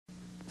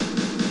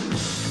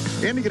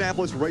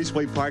Indianapolis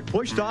Raceway Park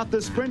pushed off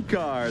the sprint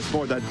cars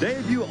for the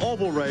debut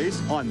oval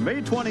race on May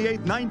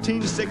 28,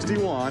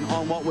 1961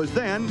 on what was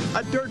then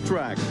a dirt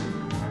track.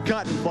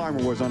 Cotton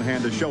Farmer was on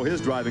hand to show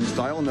his driving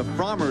style in the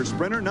Frommer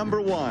Sprinter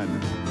 #1.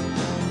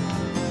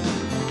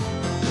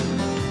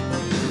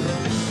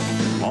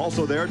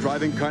 Also there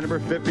driving car number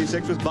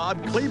 56 was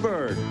Bob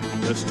Kleberg,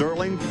 the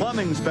Sterling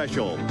Plumbing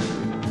Special.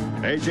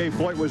 A.J.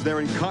 Foyt was there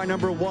in car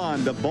number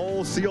 1, the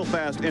Bowl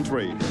Sealfast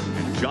entry.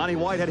 Johnny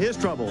White had his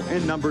trouble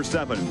in number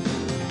 7.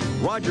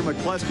 Roger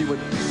McCluskey would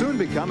soon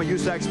become a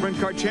USAC Sprint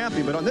Car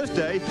champion, but on this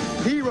day,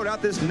 he rode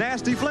out this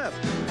nasty flip.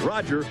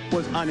 Roger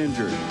was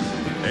uninjured.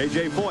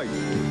 A.J. Foyt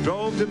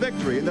drove to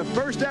victory in the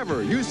first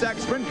ever USAC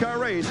Sprint Car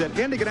race at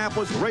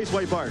Indianapolis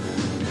Raceway Park.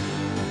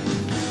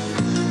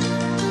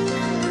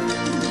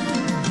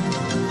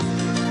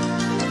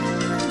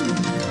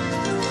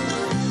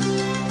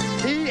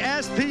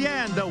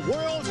 ESPN, the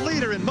world's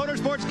leader in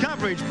motorsports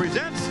coverage,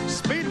 presents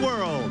Speed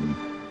World.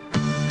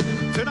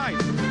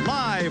 Tonight,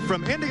 live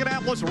from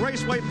Indianapolis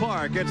Raceway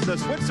Park, it's the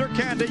Switzer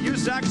Candy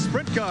USAC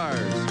Sprint Cars.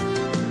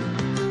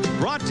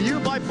 Brought to you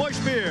by Busch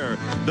Beer,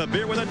 the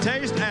beer with a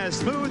taste as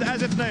smooth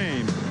as its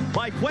name.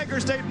 By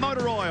Quaker State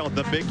Motor Oil,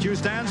 the big Q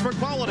stands for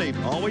quality,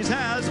 always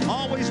has,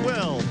 always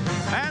will.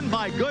 And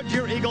by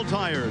Goodyear Eagle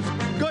Tires.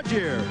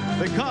 Goodyear,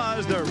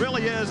 because there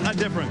really is a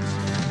difference.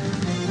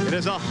 It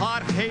is a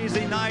hot,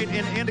 hazy night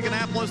in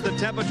Indianapolis. The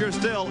temperature is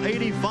still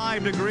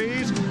 85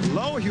 degrees.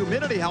 Low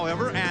humidity,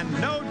 however, and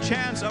no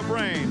chance of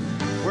rain.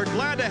 We're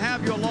glad to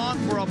have you along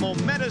for a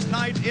momentous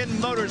night in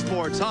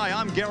motorsports. Hi,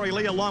 I'm Gary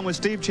Lee along with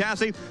Steve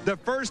Chassie. The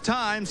first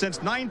time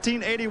since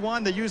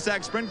 1981 the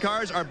USAC Sprint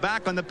Cars are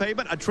back on the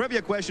pavement. A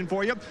trivia question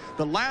for you.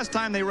 The last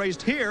time they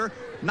raced here,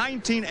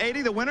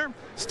 1980, the winner,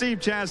 Steve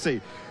Chassie.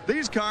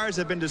 These cars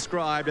have been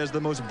described as the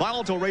most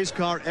volatile race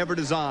car ever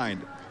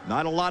designed.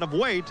 Not a lot of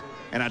weight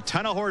and a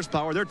ton of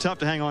horsepower. They're tough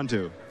to hang on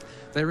to.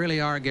 They really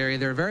are, Gary.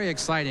 They're very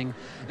exciting,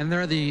 and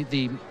they're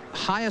the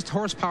highest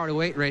horsepower to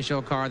weight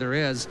ratio car there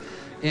is.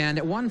 And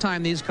at one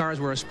time, these cars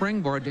were a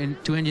springboard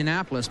to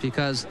Indianapolis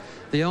because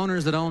the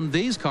owners that owned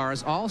these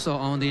cars also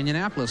owned the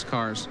Indianapolis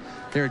cars.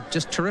 They're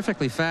just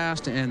terrifically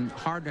fast and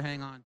hard to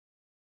hang on.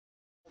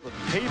 The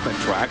pavement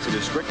tracks, it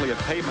is strictly a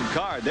pavement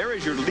car. There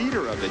is your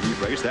leader of the heat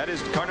race. That is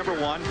car number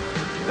 1.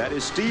 That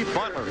is Steve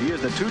Butler. He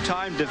is the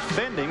 2-time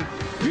defending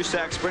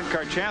USAC Sprint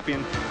Car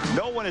champion.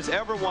 No one has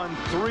ever won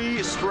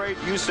 3 straight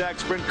USAC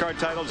Sprint Car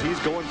titles. He's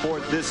going for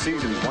it this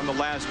season. He's won the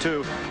last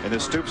 2 in the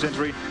Stoops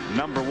entry,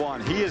 number 1.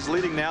 He is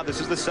leading now.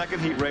 This is the second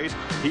heat race.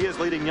 He is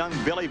leading young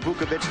Billy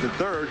Vukovich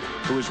III,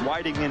 who is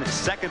riding in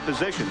second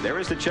position. There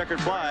is the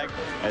checkered flag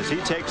as he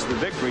takes the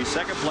victory.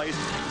 Second place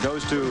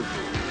goes to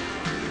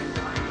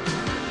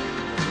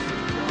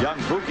young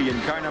Buki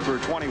in car number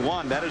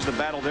 21. That is the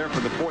battle there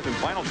for the 4th and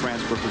final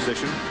transfer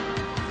position.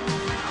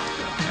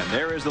 And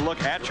there is the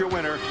look at your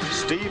winner,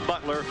 Steve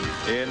Butler,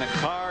 in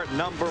car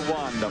number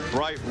 1, the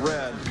bright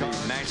red.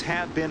 Max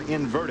have been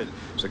inverted.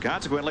 So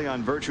consequently,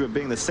 on virtue of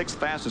being the 6th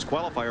fastest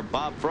qualifier,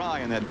 Bob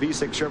Frey in that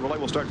V6 Chevrolet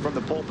will start from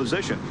the pole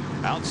position.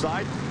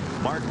 Outside,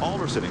 Mark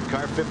Alderson in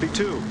car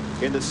 52.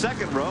 In the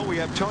second row, we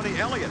have Tony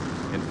Elliott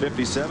in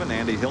 57,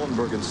 Andy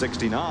Hillenberg in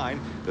 69.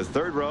 The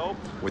third row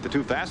with the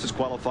 2 fastest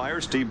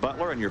qualifiers, Steve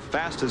Butler, and your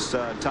fastest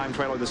time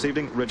trialer this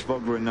evening, Rich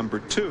Vogler in number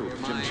 2.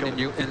 And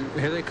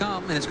here they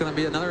come, and it's going to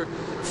be another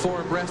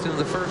 4 abreast into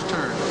the first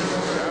turn.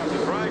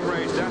 The drag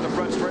race down the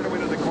front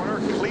straightaway to the corner,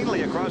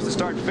 cleanly across the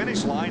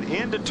start-finish line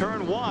into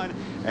turn 1,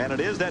 and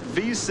it is that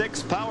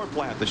V6 power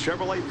plant, the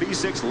Chevrolet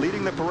V6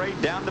 leading the parade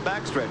down the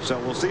backstretch. So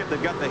we'll see if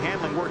they've got the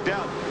handling worked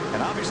out,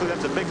 and obviously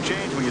that's a big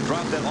change when you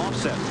drop that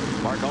offset.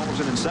 Mark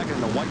Alderson in second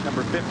in the white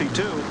number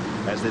 52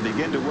 as they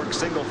begin to work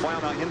single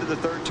file now into the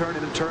third turn,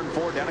 into turn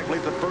 4, down I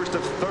believe the first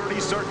of 30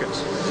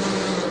 circuits.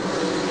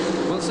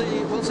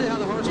 We'll see how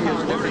the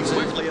horsepower learning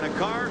quickly in a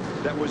car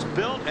that was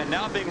built and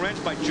now being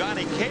wrenched by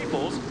Johnny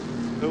Caples,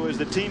 who is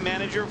the team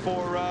manager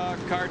for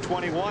car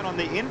 21 on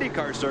the Indy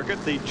Car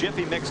circuit, the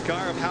Jiffy Mix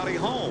car of Howdy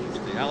Holmes,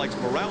 the Alex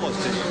Morales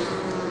team.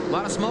 A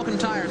lot of smoking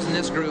tires in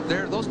this group.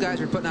 Those guys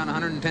are putting on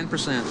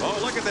 110%. Oh,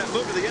 look at that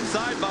move to the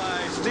inside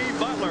by Steve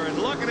Butler, and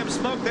look at him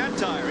smoke that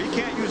tire. He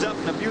can't use up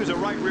and abuse a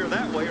right rear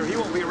that way, or he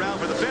won't be around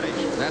for the finish.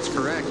 That's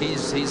correct.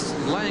 He's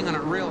laying on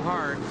it real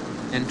hard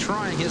and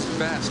trying his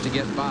best to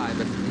get by,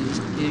 but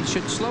he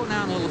should slow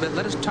down a little bit,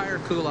 let his tire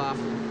cool off,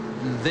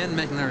 and then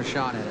make another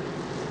shot at it.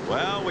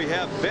 Well, we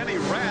have Benny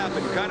Rapp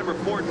in car number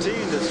 14,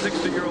 the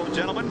 60-year-old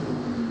gentleman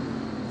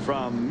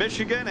from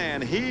Michigan,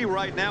 and he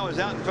right now is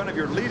out in front of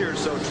your leader,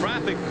 so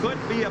traffic could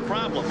be a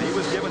problem. He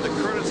was given the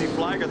courtesy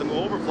flag or the move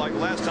over flag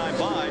last time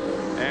by,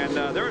 and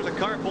there is a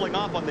car pulling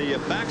off on the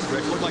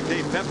backstretch. Looked like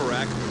Dave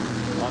Pepperak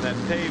on that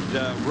paved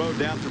road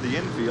down to the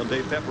infield.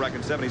 Dave Pepperak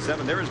in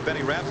 77. There is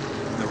Benny Rapp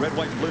in the red,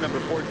 white, and blue number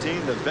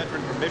 14, the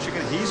veteran from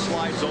Michigan. He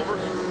slides over,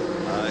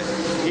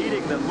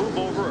 heeding the move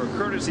over or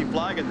courtesy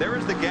flag, and there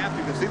is the gap.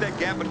 You can see that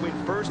gap between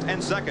first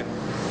and second.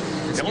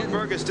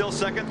 Hillenberg is still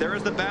second. There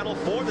is the battle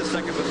for the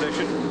second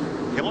position.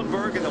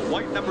 Hillenberg in the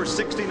white number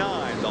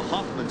 69, the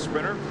Hoffman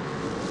Sprinter.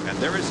 And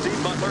there is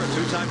Steve Butler, a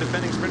two-time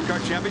defending sprint car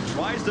champion.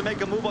 Tries to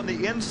make a move on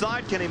the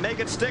inside. Can he make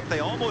it stick? They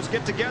almost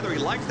get together. He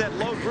likes that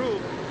low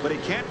groove, but he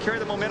can't carry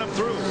the momentum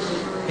through.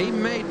 He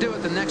may do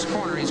it the next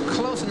corner. He's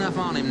close enough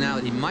on him now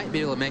that he might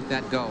be able to make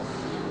that go.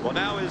 Well,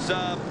 now is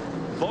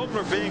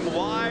Vogler being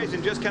wise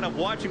and just kind of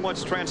watching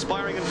what's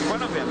transpiring in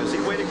front of him? Is he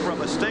waiting for a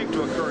mistake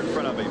to occur in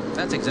front of him?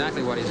 That's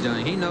exactly what he's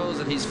doing. He knows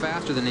that he's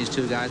faster than these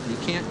two guys, and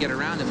he can't get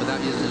around him without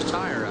using his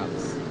tire up.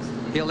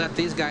 He'll let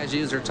these guys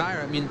use their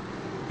tire. I mean,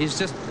 he's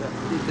just,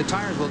 the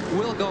tires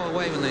will go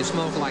away when they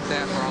smoke like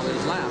that for all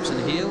these laps,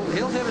 and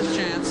he'll hit his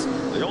chance.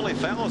 The only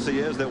fallacy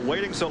is that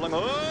waiting so long.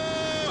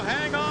 Oh,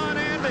 hang on,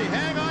 Andy.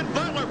 Hang on,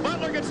 Butler.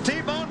 Butler gets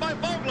T-boned by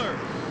Vogler.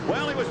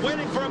 Well, he was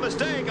waiting for a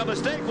mistake. A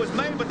mistake was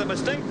made, but the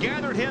mistake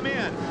gathered him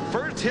in.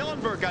 First,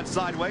 Hillenburg got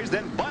sideways,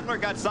 then Butler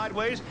got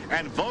sideways,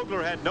 and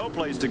Vogler had no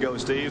place to go,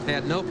 Steve. They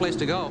had no place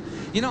to go.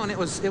 You know, and it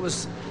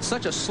was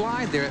such a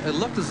slide there. It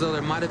looked as though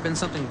there might have been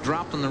something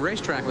dropped on the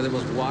racetrack, whether it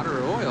was water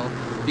or oil,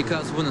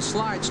 because when the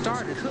slide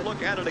started.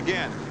 Look at it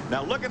again.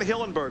 Now look at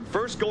Hillenburg.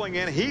 First going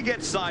in, he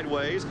gets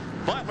sideways.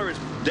 Butler is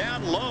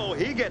down low.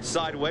 He gets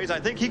sideways. I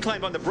think he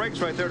climbed on the brakes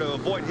right there to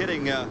avoid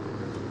hitting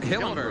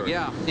Hillenburg.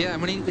 Yeah.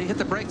 And when he hit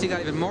the brakes, he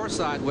got even more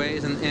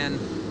sideways, and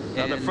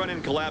the front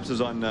end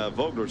collapses on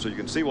Vogler, so you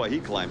can see why he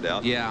climbed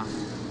out. Yeah.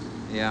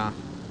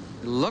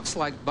 It looks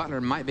like Butler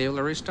might be able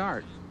to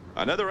restart.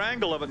 Another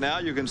angle of it now.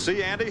 You can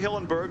see Andy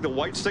Hillenburg, the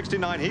white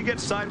 69. He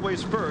gets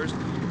sideways first,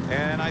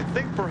 and I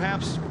think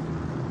perhaps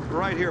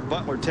right here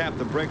Butler tapped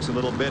the brakes a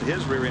little bit.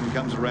 His rear end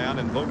comes around,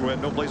 and Vogler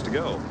had no place to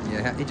go.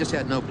 Yeah, he just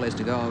had no place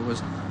to go. It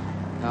was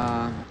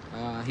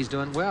he's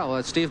doing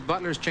well. Steve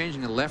Butler's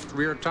changing a left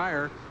rear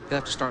tire. He'll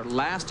have to start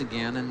last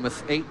again, and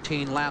with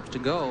 18 laps to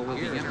go, we'll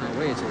be in our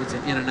way. It's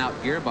an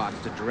in-and-out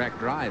gearbox to direct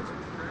drive.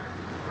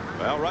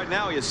 Well, right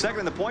now he is second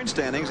in the point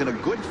standings, and a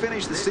good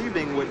finish this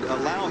evening would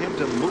allow him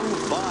to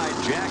move by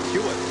Jack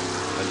Hewitt.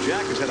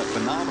 Jack has had a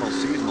phenomenal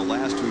season the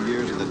last 2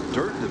 years in the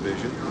dirt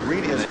division.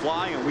 Green is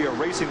flying, and we are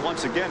racing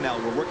once again now.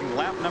 We're working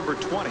lap number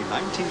 20.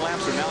 19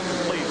 laps are now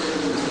complete.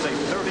 This is a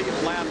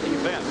 30-lap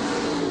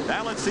event.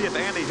 Now let's see if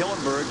Andy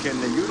Hillenburg can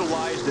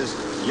utilize this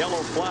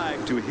yellow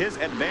flag to his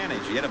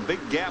advantage. He had a big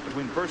gap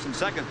between first and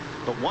second,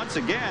 but once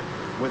again,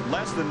 with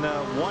less than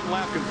 1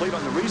 lap complete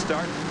on the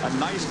restart, a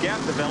nice gap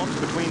develops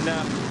between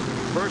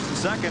first and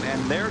second,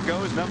 and there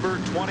goes number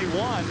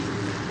 21.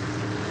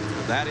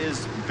 That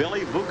is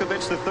Billy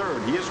Vukovich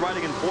III. He is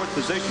riding in 4th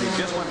position. He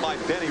just went by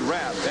Benny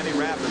Rapp. Benny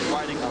Rapp is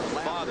riding a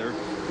father.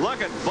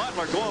 Look at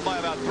Butler going by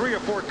about 3 or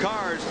 4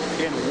 cars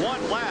in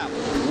 1 lap.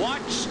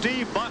 Watch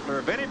Steve Butler.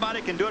 If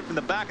anybody can do it from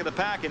the back of the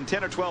pack in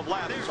 10 or 12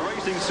 laps. This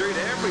racing series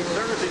every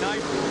Thursday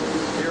night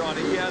here on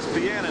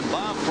ESPN, and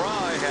Bob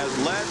Frey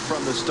has led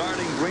from the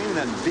starting green in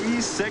that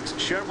V6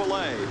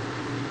 Chevrolet.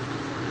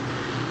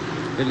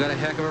 We've got a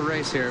heck of a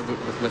race here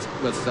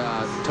with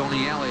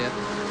Tony Elliott.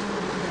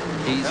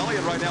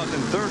 Elliott right now is in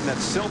 3rd in that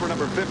silver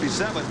number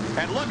 57.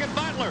 And look at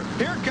Butler.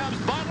 Here comes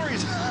Butler.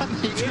 He's on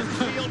the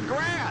infield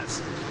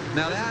grass.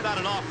 Now this is not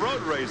an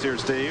off-road race here,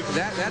 Steve.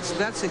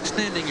 That's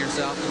extending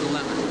yourself to the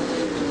limit.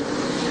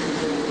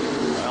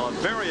 Well, a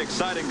very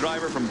exciting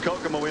driver from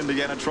Kokomo,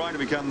 Indiana, trying to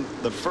become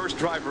the first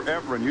driver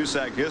ever in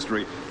USAC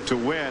history to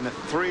win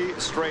 3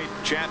 straight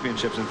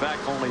championships. In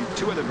fact, only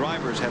 2 other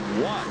drivers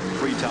have won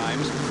 3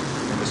 times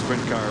in the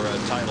sprint car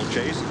title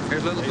chase.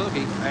 Here's Little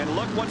Boogie. And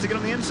look once again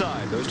on the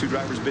inside. Those 2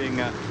 drivers being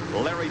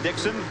Larry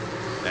Dixon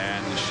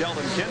and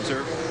Sheldon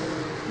Kinzer.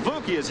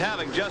 Vuki is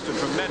having just a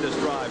tremendous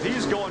drive.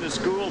 He's going to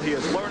school. He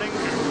is learning.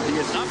 He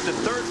is up to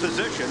 3rd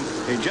position.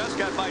 He just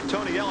got by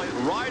Tony Elliott,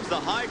 rides the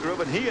high groove,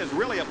 and he is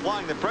really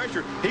applying the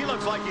pressure. He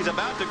looks like he's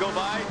about to go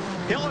by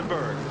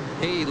Hillenburg.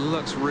 He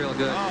looks real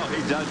good. Oh,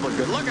 he does look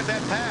good. Look at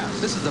that pass.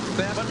 This is the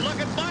best. But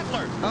look at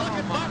Butler. Look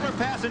at Butler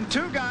passing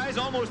 2 guys,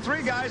 almost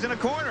 3 guys in a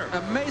corner.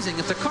 Amazing.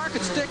 If the car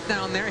could stick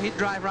down there, he'd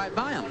drive right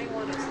by him.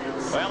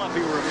 Well, if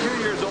he were a few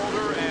years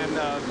older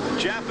and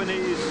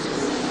Japanese,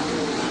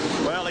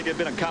 well, he could have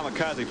been a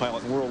kamikaze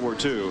pilot in World War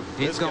II.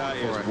 This guy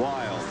is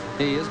wild.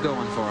 He is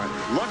going for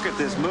it. Look at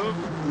this move.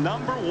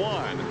 Number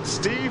 1,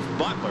 Steve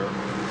Butler.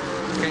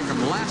 Came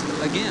from last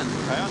again.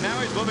 Well, now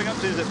he's moving up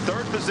to the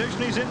 3rd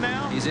position he's in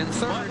now. He's in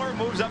 3rd. Butler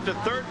moves up to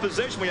 3rd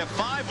position. We have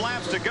 5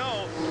 laps to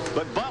go,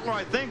 but Butler,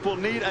 I think, will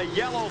need a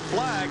yellow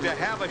flag to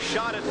have a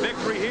shot at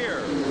victory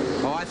here.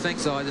 Oh, I think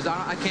so.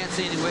 I can't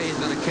see any way he's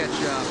going to catch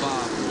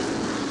Bob.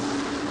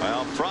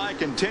 Well, Frey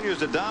continues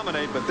to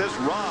dominate, but this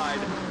ride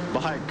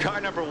by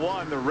car number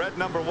 1, the red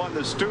number 1,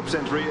 the Stoops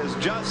entry, is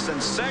just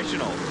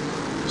sensational.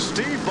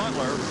 Steve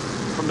Butler,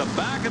 from the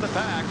back of the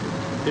pack,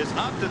 is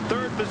up to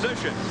 3rd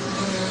position.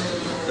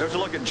 There's a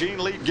look at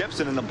Gene Lee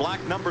Gibson in the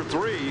black number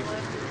 3.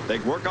 They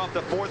work off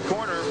the 4th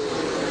corner,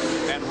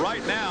 and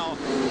right now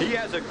he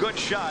has a good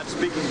shot.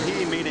 Speaking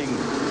he meaning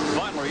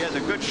Butler, he has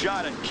a good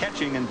shot at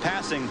catching and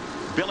passing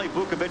Billy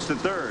Vukovich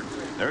III.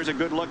 There's a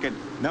good look at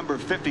number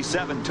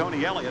 57,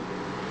 Tony Elliott.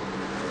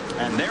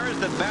 And there is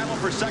the battle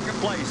for second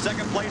place.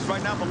 Second place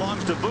right now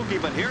belongs to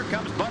Vuki, but here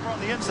comes Butler on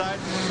the inside,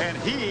 and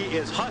he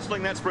is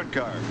hustling that sprint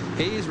car.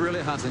 He's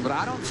really hustling, but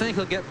I don't think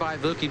he'll get by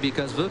Vuki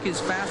because Vuki's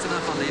fast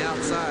enough on the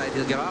outside.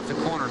 He'll get off the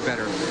corner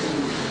better.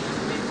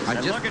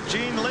 And look at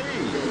Gene Lee,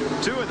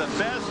 two of the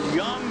best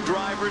young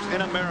drivers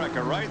in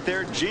America right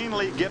there. Gene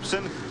Lee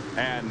Gibson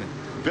and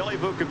Billy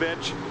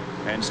Vukovich.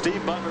 And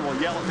Steve Butler will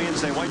yell at me and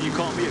say, why do you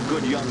call me a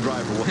good young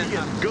driver? Well, he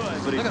is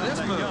good, but he's not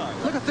that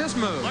young. Look at this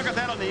move. Look at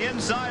that on the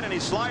inside, and he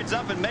slides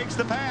up and makes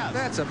the pass.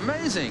 That's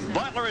amazing.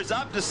 Butler is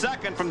up to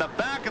second from the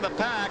back of the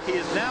pack. He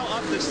is now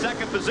up to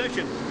second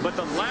position, but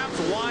the laps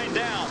wind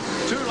down.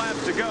 2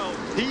 laps to go.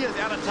 He is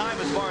out of time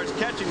as far as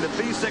catching the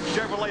V6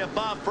 Chevrolet of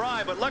Bob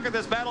Frey, but look at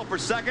this battle for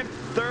second,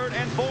 third,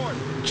 and fourth.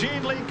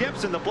 Gene Lee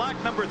Gibson, the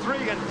black number 3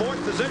 in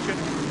 4th position.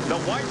 The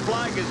white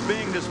flag is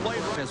being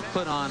displayed. Has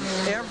put on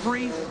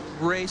every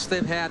race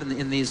they've had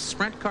in these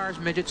sprint cars,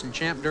 midgets, and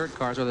champ dirt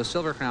cars, or the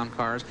Silver Crown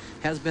cars,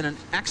 has been an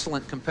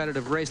excellent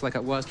competitive race like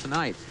it was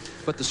tonight.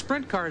 But the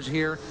sprint cars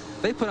here,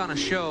 they put on a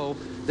show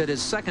that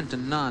is second to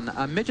none.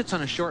 Midgets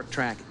on a short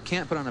track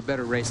can't put on a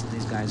better race than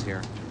these guys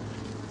here.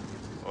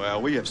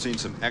 Well, we have seen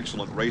some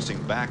excellent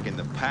racing back in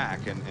the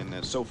pack,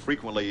 and so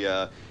frequently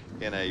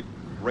in a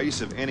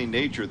race of any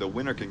nature, the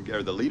winner can,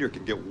 or the leader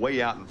can get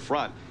way out in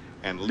front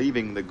and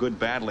leaving the good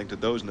battling to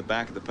those in the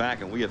back of the pack.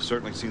 And we have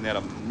certainly seen that.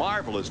 A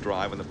marvelous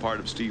drive on the part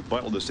of Steve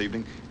Butler this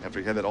evening after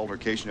he had that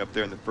altercation up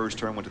there in the first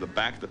turn, went to the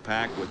back of the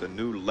pack with a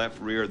new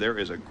left rear. There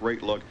is a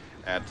great look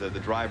at the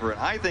driver. And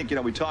I think, you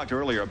know, we talked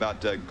earlier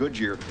about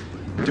Goodyear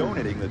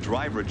donating the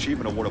Driver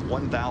Achievement Award of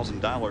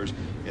 $1,000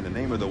 in the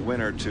name of the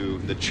winner to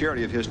the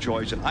charity of his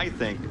choice. And I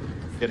think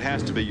it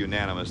has to be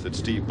unanimous that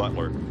Steve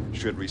Butler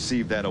should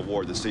receive that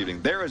award this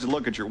evening. There is a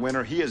look at your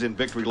winner. He is in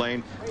victory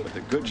lane with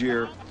the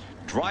Goodyear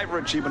Driver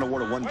Achievement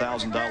Award of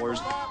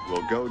 $1,000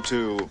 will go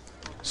to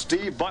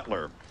Steve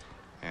Butler,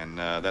 and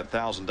that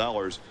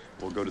 $1,000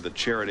 will go to the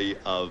charity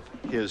of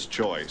his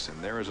choice.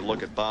 And there is a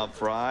look at Bob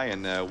Frey,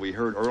 and we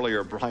heard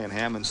earlier Brian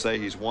Hammond say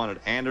he's won at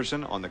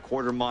Anderson on the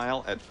quarter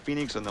mile, at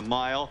Phoenix on the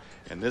mile,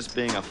 and this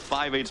being a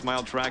 5/8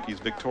 mile track, he's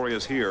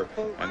victorious here,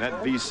 and that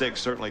V6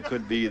 certainly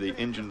could be the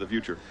engine of the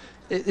future.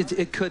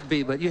 It could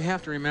be, but you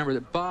have to remember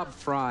that Bob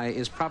Frey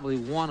is probably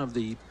one of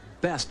the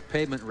best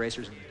pavement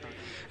racers in the country.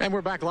 And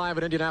we're back live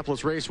at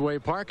Indianapolis Raceway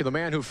Park. And the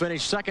man who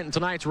finished second in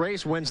tonight's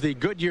race wins the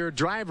Goodyear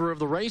Driver of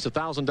the Race.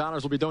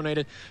 $1,000 will be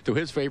donated to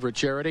his favorite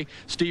charity.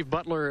 Steve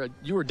Butler,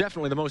 you were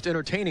definitely the most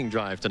entertaining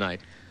drive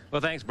tonight. Well,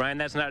 thanks, Brian.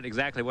 That's not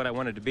exactly what I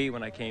wanted to be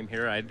when I came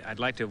here. I'd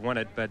like to have won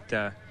it, but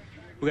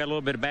we got a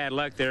little bit of bad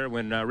luck there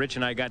when Rich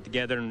and I got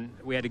together and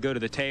we had to go to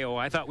the tail.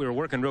 I thought we were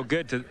working real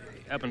good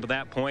up until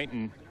that point,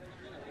 and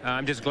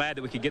I'm just glad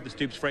that we could get the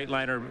Stoops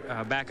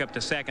Freightliner back up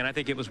to second. I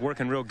think it was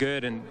working real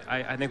good, and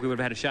I think we would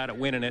have had a shot at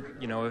winning it,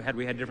 you know, had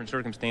we had different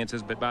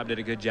circumstances. But Bob did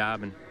a good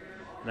job, and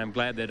I'm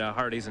glad that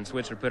Hardee's and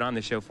Switzer put on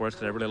this show for us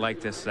because I really like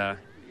this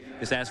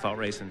asphalt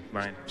racing,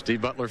 Brian.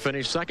 Steve Butler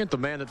finished second, the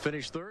man that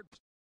finished third.